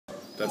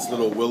That's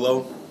little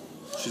Willow.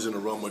 She's in a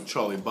room with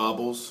Charlie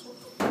Bobbles.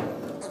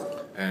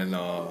 And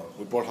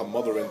we brought her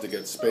mother in to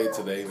get spayed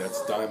today.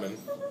 That's Diamond.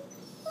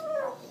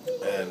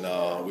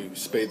 And we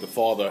spayed the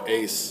father,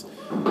 Ace.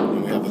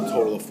 And we have a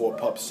total of 4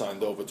 pups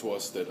signed over to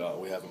us that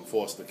we have in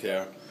foster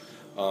care.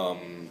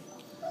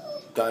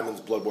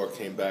 Diamond's blood work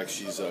came back.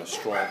 She's a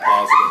strong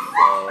positive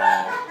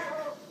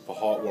for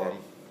heartworm.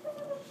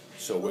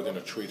 So we're going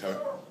to treat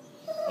her.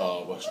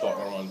 We're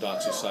starting her on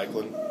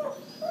doxycycline.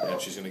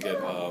 And she's going to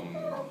get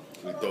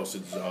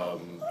dosage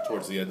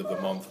towards the end of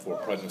the month for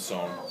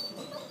prednisone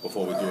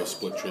before we do a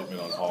split treatment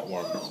on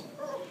heartworm.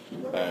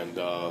 And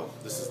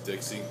this is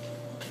Dixie.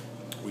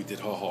 We did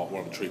her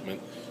heartworm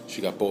treatment.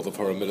 She got both of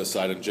her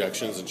imidacide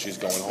injections, and she's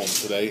going home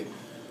today.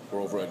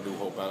 We're over at New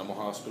Hope Animal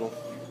Hospital.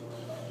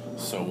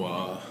 So,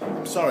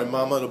 I'm sorry,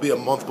 Mama. It'll be a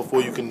month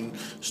before you can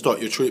start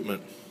your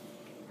treatment.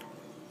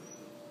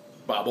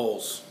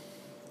 Bobbles.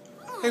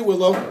 Hey,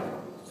 Willow.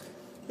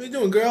 What you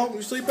doing, girl?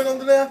 You sleeping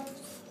under there?